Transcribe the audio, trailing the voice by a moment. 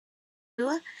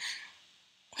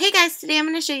Hey guys, today I'm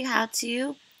going to show you how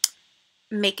to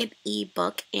make an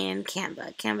ebook in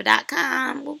Canva.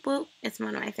 Canva.com. Whoop, whoop. It's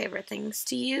one of my favorite things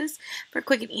to use for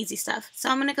quick and easy stuff. So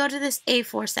I'm going to go to this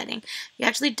A4 setting. You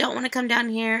actually don't want to come down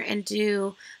here and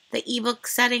do the ebook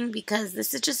setting because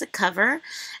this is just a cover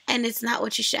and it's not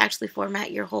what you should actually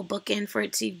format your whole book in for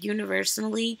it to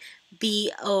universally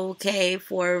be okay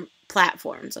for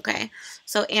platforms, okay?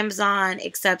 So Amazon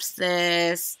accepts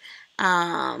this.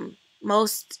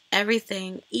 Most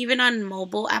everything, even on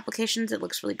mobile applications, it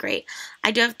looks really great.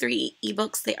 I do have 3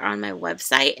 ebooks. They are on my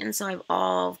website, and so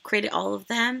I've created all of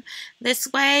them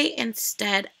this way.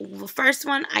 Instead, the first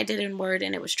one I did in Word,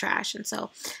 and it was trash, and so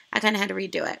I kind of had to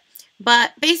redo it.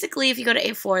 But basically, if you go to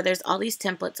A4, there's all these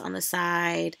templates on the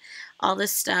side, all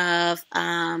this stuff.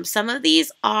 Some of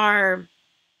these are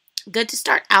good to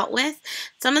start out with.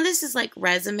 Some of this is like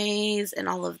resumes and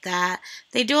all of that.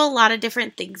 They do a lot of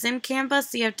different things in Canva,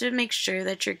 so you have to make sure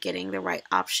that you're getting the right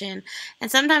option.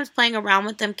 And sometimes playing around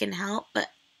with them can help,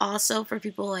 but also for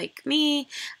people like me,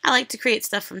 I like to create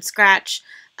stuff from scratch.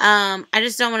 I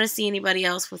just don't want to see anybody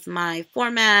else with my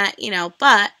format,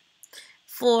 but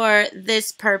for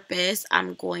this purpose,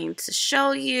 I'm going to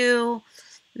show you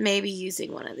maybe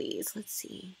using one of these. Let's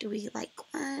see. Do we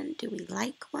like one? Do we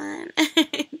like one?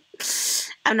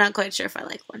 I'm not quite sure if I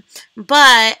like one.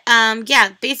 But, yeah,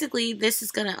 basically this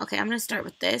is gonna, okay, I'm gonna start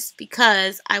with this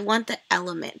because I want the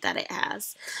element that it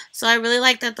has. So I really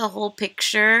like that the whole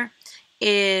picture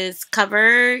is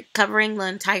covering the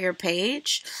entire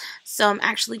page. So I'm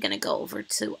actually gonna go over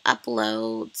to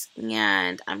uploads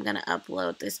and I'm gonna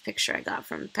upload this picture I got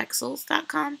from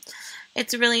pexels.com.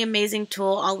 It's a really amazing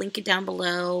tool. I'll link it down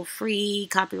below. Free,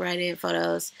 copyrighted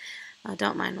photos.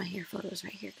 Don't mind my hair photos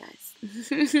right here, guys.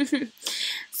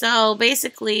 So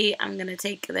basically, I'm going to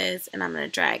take this and I'm going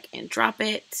to drag and drop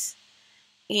it.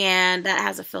 And that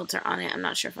has a filter on it. I'm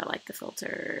not sure if I like the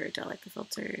filter. Do I like the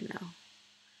filter? No.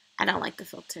 I don't like the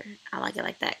filter. I like it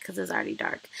like that because it's already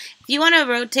dark. If you want to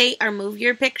rotate or move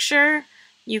your picture,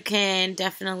 you can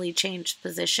definitely change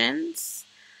positions.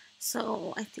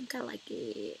 So I think I like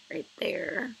it right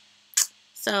there.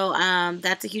 So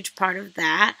that's a huge part of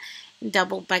that.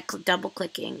 Double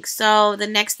clicking. So the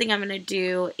next thing I'm going to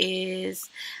do is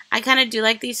I kind of do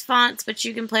like these fonts, but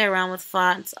you can play around with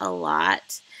fonts a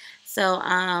lot. So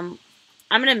I'm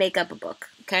going to make up a book,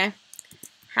 okay?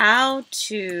 How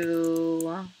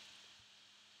to,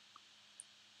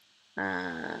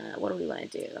 what do we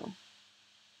want to do?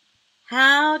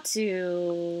 How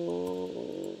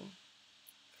to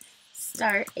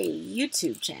start a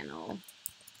YouTube channel.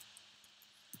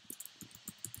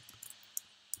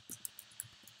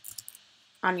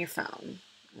 On your phone.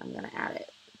 I'm going to add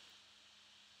it.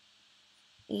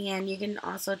 And you can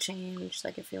also change,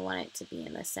 like if you want it to be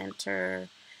in the center.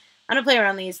 I'm going to play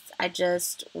around these. I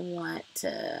just want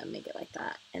to make it like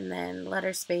that. And then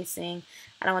letter spacing.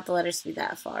 I don't want the letters to be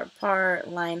that far apart.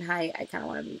 Line height, I kind of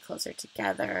want to be closer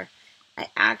together. I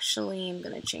actually am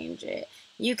going to change it.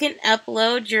 You can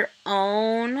upload your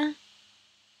own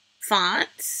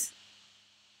fonts.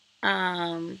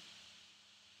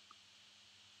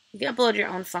 You can upload your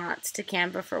own fonts to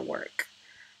Canva for work.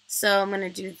 So I'm going to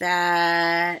do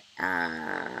that.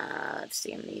 Let's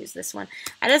see, I'm going to use this one.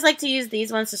 I just like to use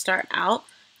these ones to start out.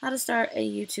 How to start a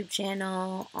YouTube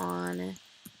channel on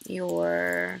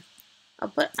your, I'll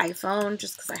put iPhone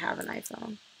just because I have an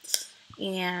iPhone.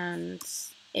 And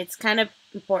it's kind of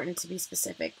important to be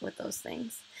specific with those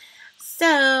things.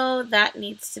 So that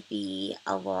needs to be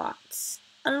a lot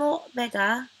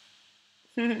bigger.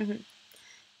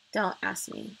 Don't ask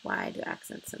me why I do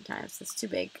accents sometimes. It's too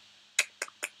big.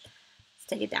 Let's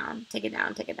take it down. Take it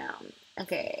down. Take it down.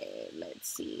 Okay, let's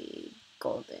see.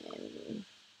 Golden.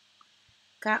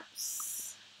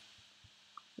 Caps.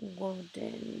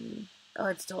 Golden. Oh,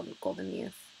 it's still Golden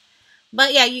Youth.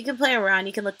 But yeah, you can play around.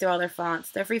 You can look through all their fonts.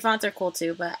 Their free fonts are cool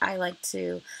too, but I like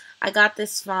to. I got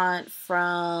this font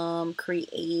from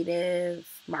Creative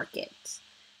Market.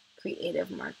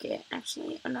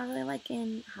 Actually, I'm not really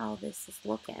liking how this is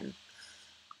looking.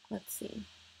 Let's see.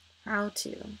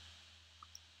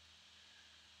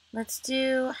 Let's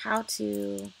do how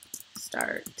to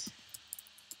start.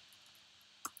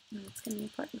 It's going to be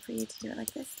important for you to do it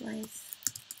like this, Liz.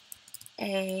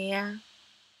 Then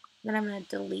I'm going to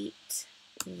delete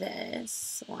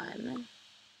this one.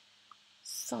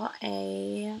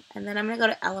 And then I'm going to go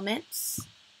to Elements.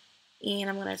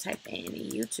 And I'm going to type in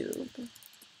YouTube.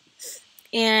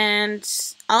 And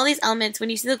all these elements, when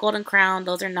you see the golden crown,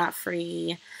 those are not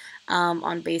free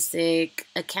on basic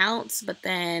accounts. But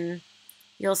then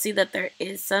you'll see that there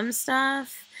is some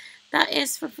stuff that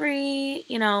is for free,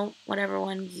 you know, whatever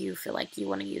one you feel like you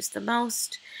want to use the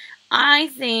most. I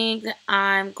think that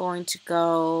I'm going to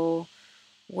go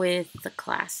with the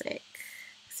classic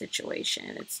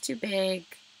situation. It's too big.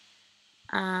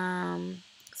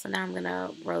 So now I'm going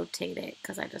to rotate it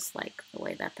because I just like the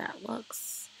way that that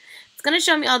looks. It's going to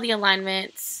show me all the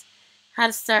alignments, how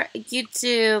to start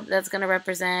YouTube. That's going to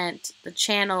represent the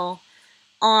channel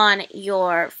on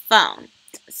your phone.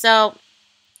 So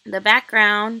the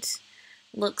background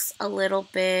looks a little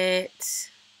bit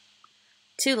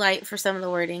too light for some of the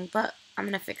wording, but I'm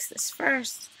going to fix this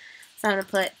first. So I'm going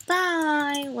to put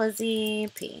by Lizzie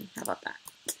P. How about that?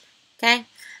 Okay.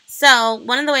 So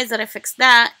one of the ways that I fix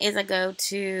that is I go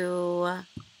to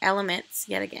elements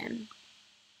yet again.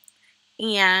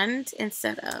 And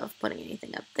instead of putting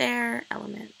anything up there,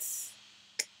 elements,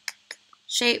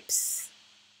 shapes,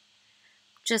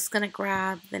 just going to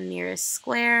grab the nearest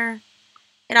square.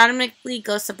 It automatically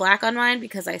goes to black on mine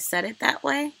because I set it that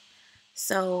way.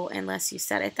 So unless you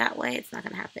set it that way, it's not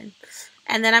going to happen.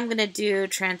 And then I'm going to do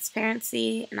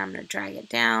transparency, and I'm going to drag it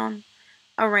down,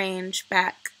 arrange,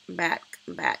 back, back,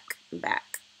 back,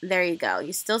 back. There you go.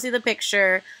 You still see the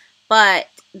picture, but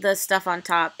the stuff on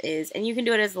top is, and you can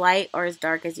do it as light or as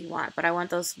dark as you want, but I want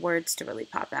those words to really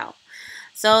pop out.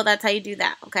 So that's how you do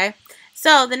that, okay?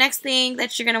 So the next thing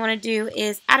that you're going to want to do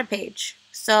is add a page.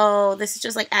 So this is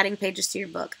just like adding pages to your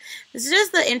book. This is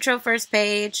just the intro first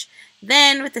page.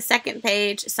 Then with the second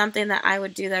page, something that I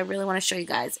would do that I really want to show you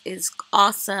guys is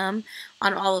awesome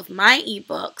on all of my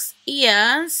ebooks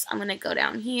is, I'm going to go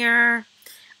down here.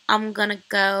 I'm going to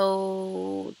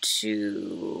go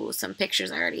to some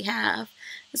pictures I already have.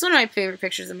 It's one of my favorite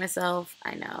pictures of myself.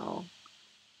 I know.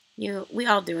 We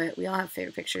all do it. We all have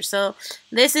favorite pictures. So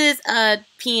this is a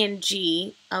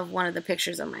PNG of one of the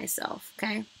pictures of myself,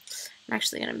 okay? I'm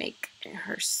actually going to make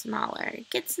her smaller.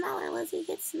 Get smaller, Lizzie.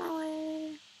 Get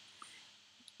smaller.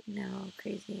 No,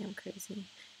 crazy. I'm crazy.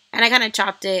 And I kind of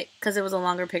chopped it because it was a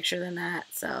longer picture than that.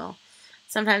 So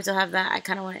sometimes you'll have that. I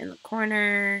kind of want it in the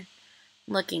corner,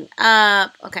 looking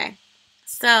up. Okay.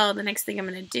 So the next thing I'm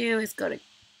going to do is go to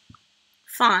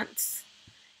fonts.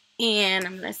 And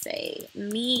I'm going to say,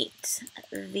 meet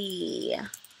the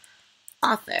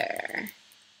author.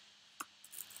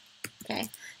 Okay.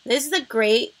 This is a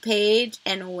great page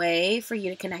and way for you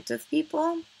to connect with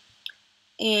people.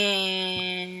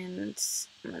 And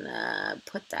I'm going to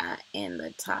put that in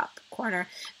the top corner.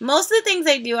 Most of the things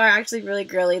I do are actually really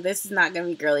girly. This is not going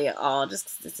to be girly at all, just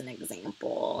because it's an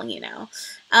example, you know.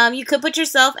 You could put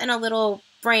yourself in a little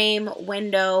frame,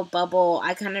 window, bubble.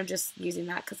 I kind of just using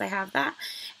that because I have that.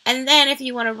 And then if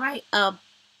you want to write a,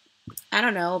 I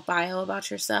don't know, bio about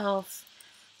yourself.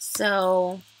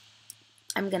 So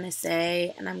I'm going to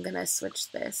say, and I'm going to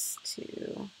switch this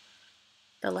to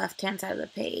the left-hand side of the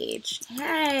page.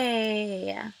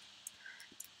 Hey,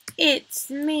 it's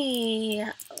me,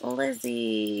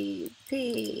 Lizzie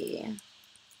P.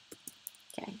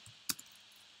 Okay.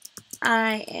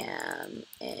 I am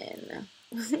an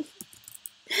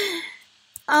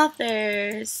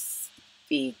author,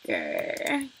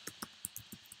 speaker,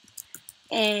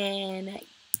 and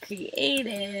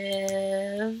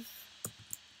creative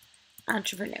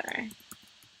entrepreneur.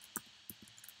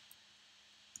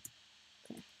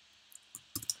 Okay.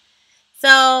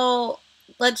 So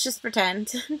let's just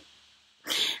pretend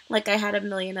like I had a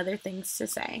million other things to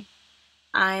say.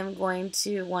 I'm going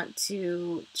to want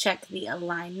to check the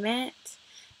alignment.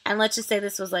 And let's just say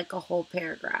this was like a whole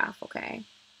paragraph, okay?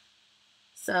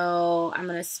 So I'm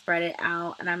going to spread it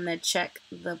out and I'm going to check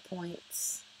the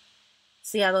points.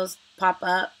 See how those pop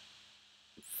up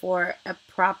for a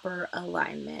proper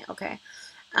alignment, okay?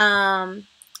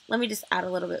 Let me just add a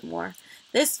little bit more.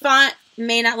 This font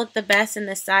may not look the best in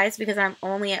this size because I'm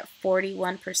only at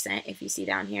 41% if you see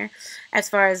down here as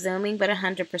far as zooming, but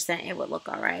 100% it would look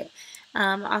all right.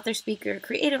 Author, speaker,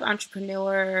 creative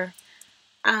entrepreneur.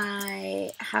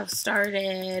 I have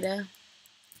started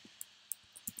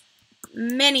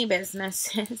many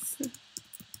businesses.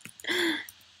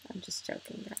 I'm just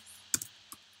joking, guys.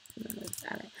 I'm gonna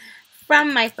add it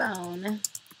from my phone.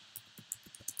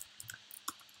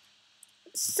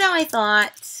 So I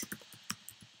thought,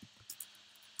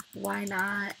 why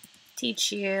not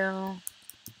teach you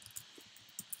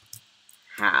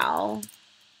how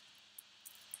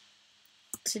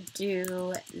to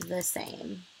do the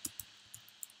same.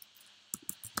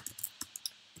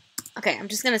 Okay, I'm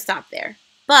just going to stop there.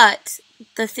 But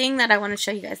the thing that I want to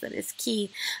show you guys that is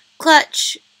key,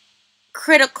 clutch,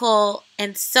 critical,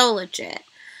 and so legit.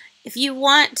 If you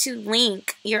want to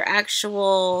link your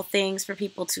actual things for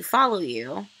people to follow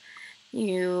you,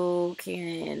 you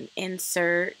can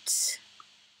insert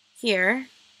here.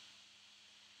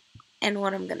 And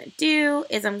what I'm going to do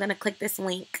is I'm going to click this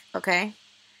link, okay?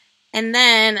 And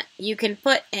then you can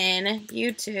put in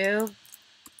YouTube.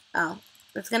 Oh,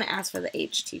 it's going to ask for the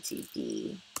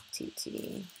HTTP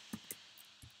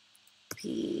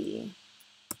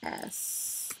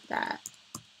that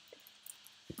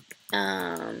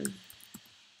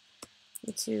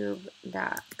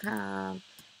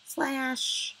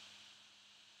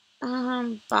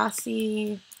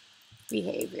youtube.com/bossy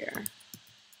behavior.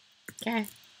 Okay,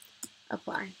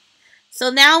 apply. So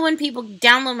now when people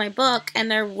download my book and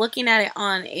they're looking at it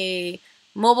on a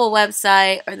mobile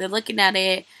website, or they're looking at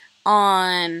it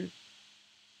on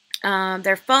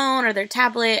their phone or their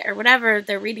tablet or whatever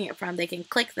they're reading it from, they can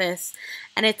click this,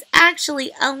 and it's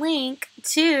actually a link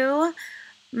to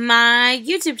my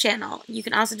YouTube channel. You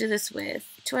can also do this with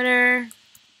Twitter,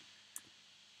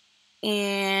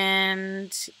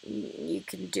 and you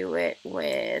can do it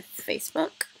with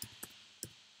Facebook.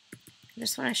 I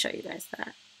just want to show you guys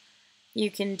that. You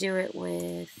can do it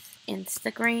with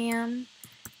Instagram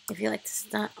if you like to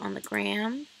stunt on the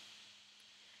gram.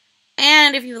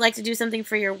 And if you would like to do something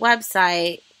for your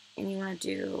website and you want to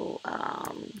do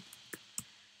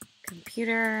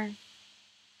computer.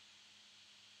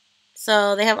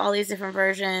 So they have all these different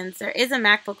versions. There is a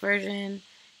MacBook version,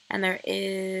 and there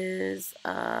is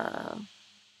no,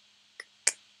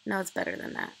 it's better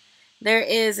than that. There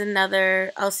is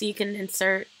another, oh, so you can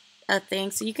insert a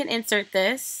thing. So you can insert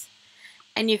this,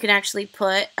 and you can actually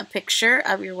put a picture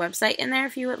of your website in there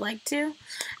if you would like to.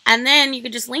 And then you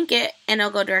can just link it, and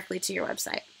it'll go directly to your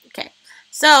website. Okay.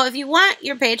 So if you want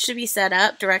your page to be set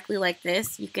up directly like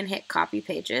this, you can hit copy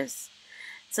pages.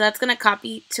 So that's going to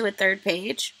copy to a third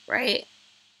page, right?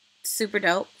 Super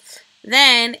dope.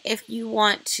 Then if you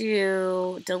want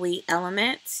to delete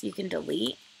elements, you can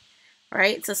delete,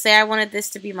 right? So say I wanted this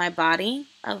to be my body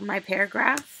of my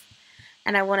paragraph,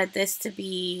 and I wanted this to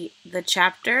be the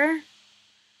chapter.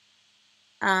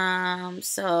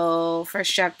 So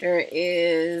first chapter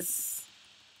is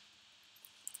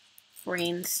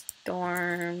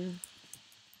brainstorm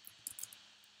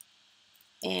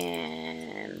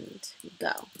and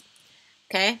go.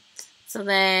 Okay, so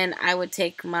then I would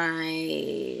take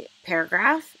my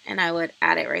paragraph and I would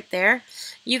add it right there.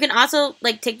 You can also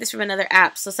like take this from another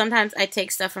app. So sometimes I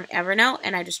take stuff from Evernote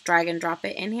and I just drag and drop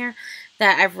it in here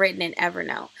that I've written in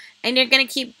Evernote. And you're going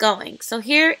to keep going. So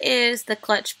here is the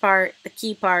clutch part, the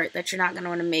key part that you're not going to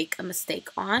want to make a mistake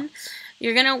on.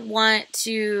 You're going to want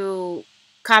to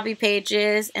copy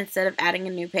pages instead of adding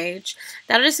a new page.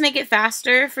 That'll just make it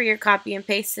faster for your copy and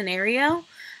paste scenario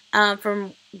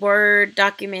from Word,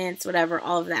 documents, whatever,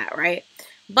 all of that, right?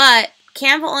 But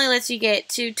Canva only lets you get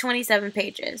to 27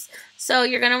 pages. So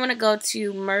you're going to want to go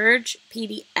to merge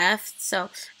PDF. So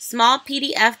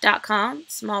smallpdf.com.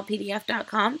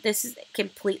 This is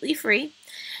completely free.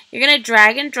 You're going to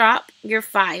drag and drop your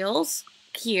files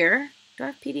here. Do I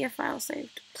have PDF files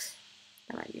saved?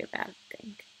 That might be a bad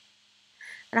thing.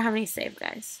 I don't have any saved,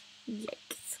 guys.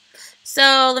 Yikes.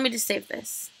 So let me just save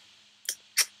this.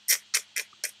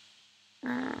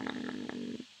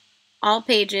 All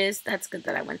pages. That's good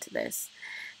that I went to this.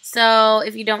 So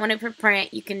if you don't want it for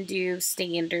print, you can do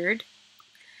standard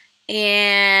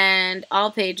and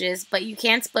all pages, but you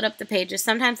can split up the pages.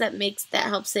 Sometimes that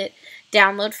helps it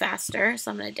download faster. So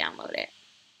I'm going to download it.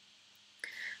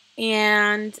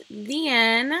 And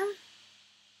then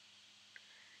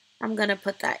I'm going to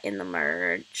put that in the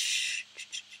merge.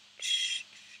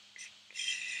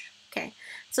 Okay.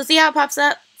 So see how it pops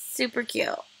up? Super cute.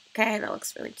 Okay, that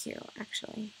looks really cute,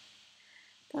 actually.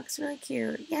 Looks really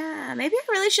cute. Yeah, maybe I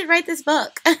really should write this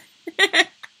book. I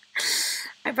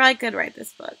probably could write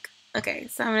this book. Okay,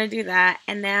 so I'm going to do that.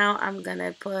 And now I'm going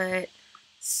to put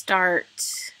start.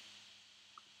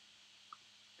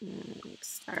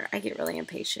 Start. I get really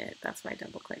impatient. That's why I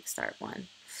double click start one.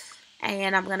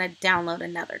 And I'm going to download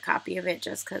another copy of it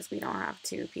just because we don't have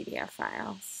 2 PDF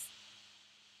files.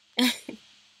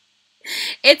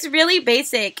 It's really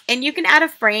basic, and you can add a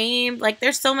frame. Like,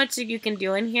 there's so much that you can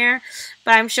do in here,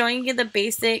 but I'm showing you the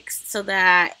basics so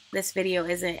that this video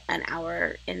isn't an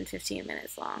hour and 15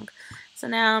 minutes long. So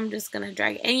now I'm just going to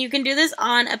drag, and you can do this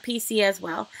on a PC as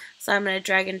well. So I'm going to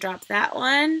drag and drop that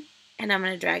one, and I'm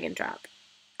going to drag and drop,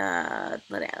 let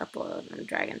it upload, and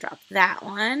drag and drop that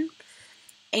one.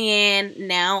 And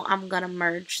now I'm going to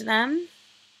merge them.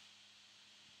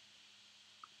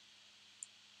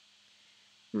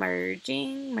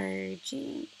 Merging.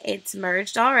 It's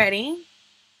merged already.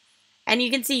 And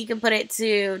you can see you can put it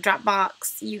to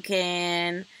Dropbox. You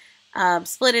can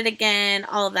split it again,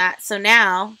 all of that. So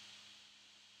now,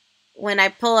 when I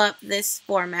pull up this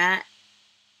format,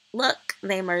 look,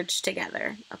 they merged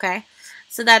together, okay?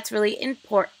 So that's really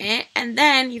important. And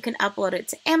then you can upload it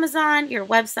to Amazon, your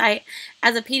website,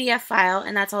 as a PDF file,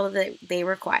 and that's all that they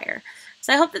require.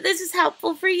 So I hope that this is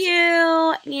helpful for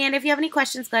you. And if you have any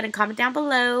questions, go ahead and comment down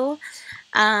below.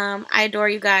 I adore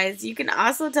you guys. You can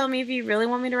also tell me if you really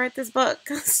want me to write this book.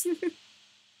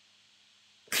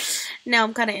 Now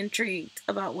I'm kind of intrigued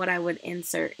about what I would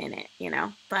insert in it,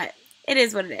 but it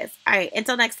is what it is. All right,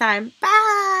 until next time,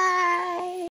 bye!